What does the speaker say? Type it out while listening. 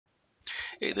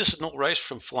Hey, this is Noel Rice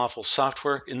from Falafel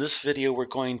Software. In this video, we're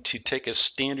going to take a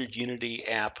standard Unity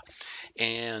app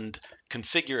and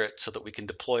configure it so that we can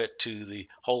deploy it to the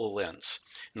HoloLens.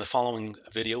 In the following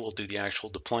video, we'll do the actual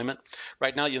deployment.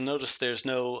 Right now, you'll notice there's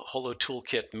no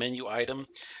HoloToolkit menu item.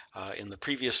 In the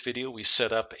previous video, we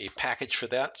set up a package for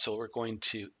that, so we're going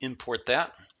to import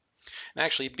that. And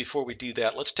actually, before we do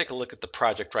that, let's take a look at the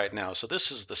project right now. So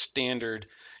this is the standard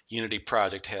Unity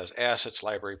project, has assets,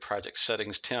 library, project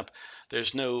settings, temp.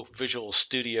 There's no Visual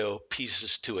Studio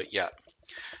pieces to it yet.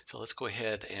 So let's go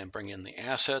ahead and bring in the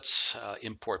assets,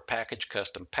 import package,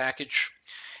 custom package,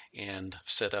 and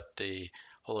set up the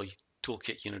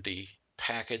HoloToolkit Unity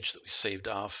package that we saved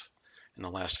off in the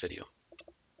last video.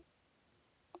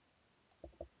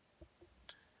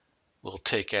 We'll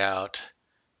take out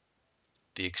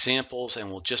the examples and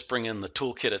we'll just bring in the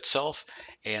toolkit itself,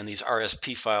 and these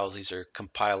RSP files, these are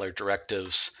compiler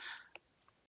directives.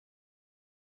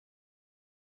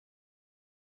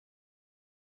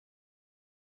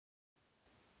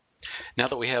 Now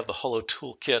that we have the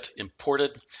HoloToolkit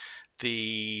imported,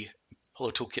 the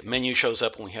HoloToolkit menu shows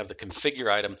up and we have the configure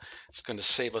item. It's going to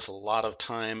save us a lot of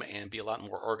time and be a lot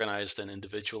more organized than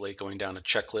individually going down a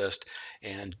checklist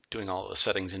and doing all of the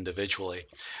settings individually.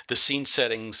 The scene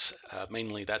settings,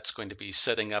 mainly that's going to be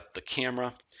setting up the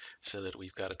camera so that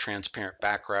we've got a transparent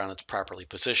background that's properly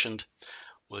positioned.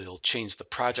 We'll change the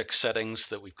project settings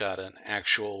that we've got an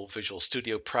actual Visual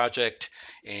Studio project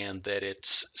and that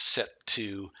it's set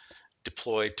to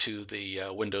deploy to the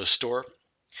Windows Store.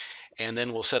 And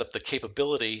then we'll set up the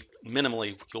capability.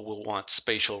 Minimally, we'll want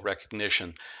spatial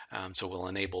recognition, so we'll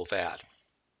enable that.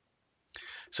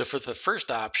 So for the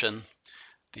first option,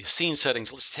 the scene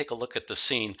settings, let's take a look at the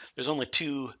scene. There's only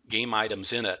two game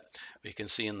items in it. We can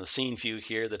see in the scene view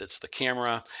here that it's the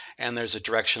camera, and there's a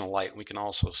directional light. We can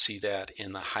also see that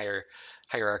in the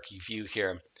hierarchy view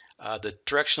here. The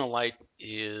directional light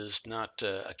is not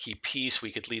a key piece.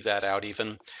 We could leave that out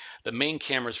even. The main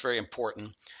camera is very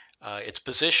important. Its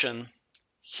position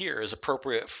here is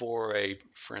appropriate for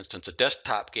for instance, a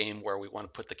desktop game where we want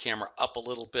to put the camera up a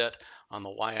little bit on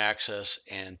the y-axis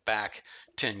and back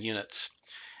 10 units.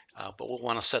 But we'll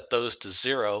want to set those to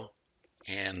 0,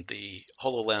 and the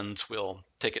HoloLens will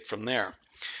take it from there.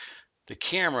 The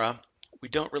camera, we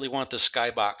don't really want the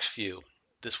skybox view.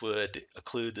 This would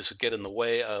get in the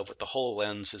way of what the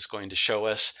HoloLens is going to show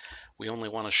us. We only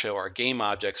want to show our game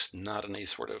objects, not any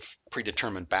sort of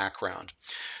predetermined background.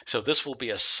 So this will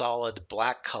be a solid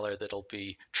black color that'll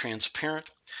be transparent.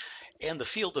 And the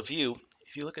field of view,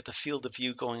 if you look at the field of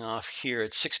view going off here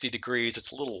at 60 degrees,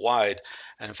 it's a little wide.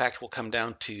 And in fact, we'll come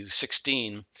down to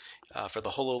 16 for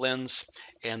the HoloLens.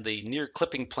 And the near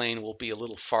clipping plane will be a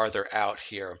little farther out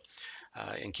here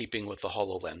in keeping with the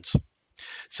HoloLens.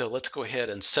 So let's go ahead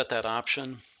and set that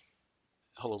option.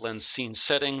 HoloLens scene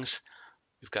settings.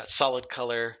 We've got solid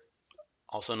color.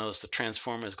 Also notice the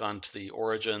transform has gone to the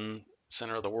origin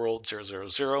center of the world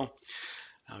 000.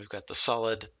 We've got the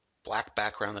solid black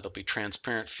background that'll be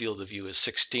transparent. Field of view is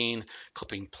 16.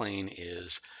 Clipping plane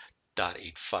is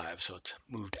 0.85, so it's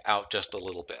moved out just a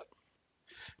little bit.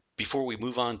 Before we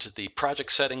move on to the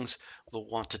project settings, we'll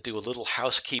want to do a little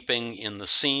housekeeping in the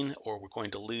scene, or we're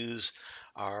going to lose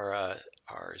our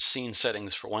scene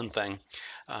settings for one thing.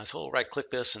 So we'll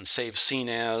right-click this and save scene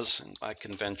as, and by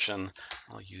convention,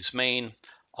 I'll use main.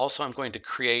 Also, I'm going to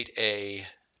create a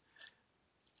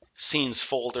scenes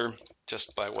folder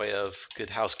just by way of good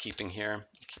housekeeping here.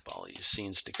 Keep all these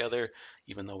scenes together,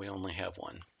 even though we only have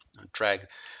one. I'll drag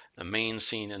the main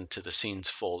scene into the scenes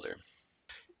folder.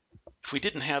 If we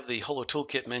didn't have the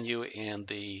HoloToolkit menu and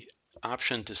the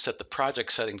option to set the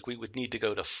project settings, we would need to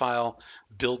go to File,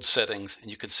 Build Settings,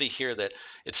 and you can see here that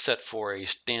it's set for a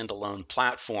standalone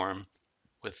platform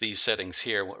with these settings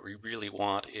here. What we really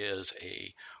want is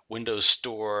a Windows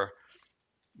Store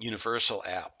universal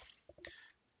app.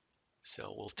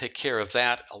 So we'll take care of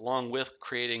that along with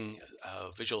creating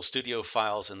Visual Studio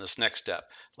files in this next step.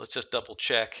 Let's just double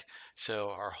check. So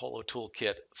our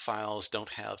HoloToolkit files don't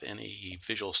have any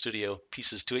Visual Studio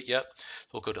pieces to it yet.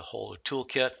 We'll go to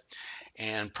HoloToolkit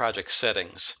and project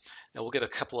settings. Now we'll get a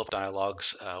couple of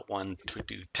dialogues, one to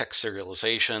do text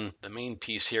serialization. The main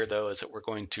piece here though is that we're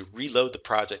going to reload the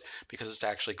project because it's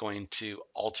actually going to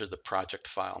alter the project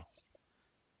file.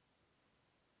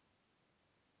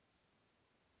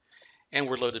 And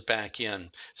we're loaded back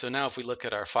in. So now if we look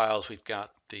at our files, we've got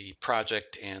the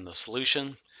project and the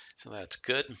solution. So that's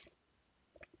good.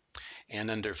 And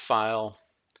under File,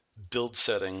 Build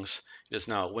Settings, it is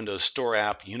now a Windows Store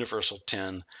app, Universal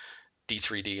 10,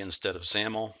 D3D instead of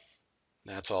XAML.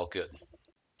 That's all good.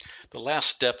 The last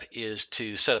step is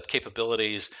to set up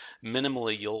capabilities.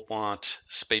 Minimally, you'll want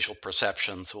spatial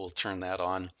perception, so we'll turn that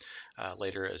on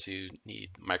later as you need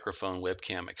microphone,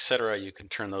 webcam, etc. You can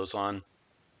turn those on.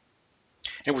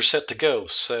 And we're set to go.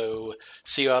 So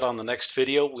see you out on the next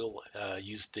video. We'll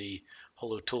use the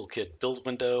HoloToolkit build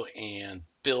window and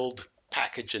build,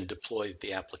 package, and deploy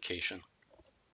the application.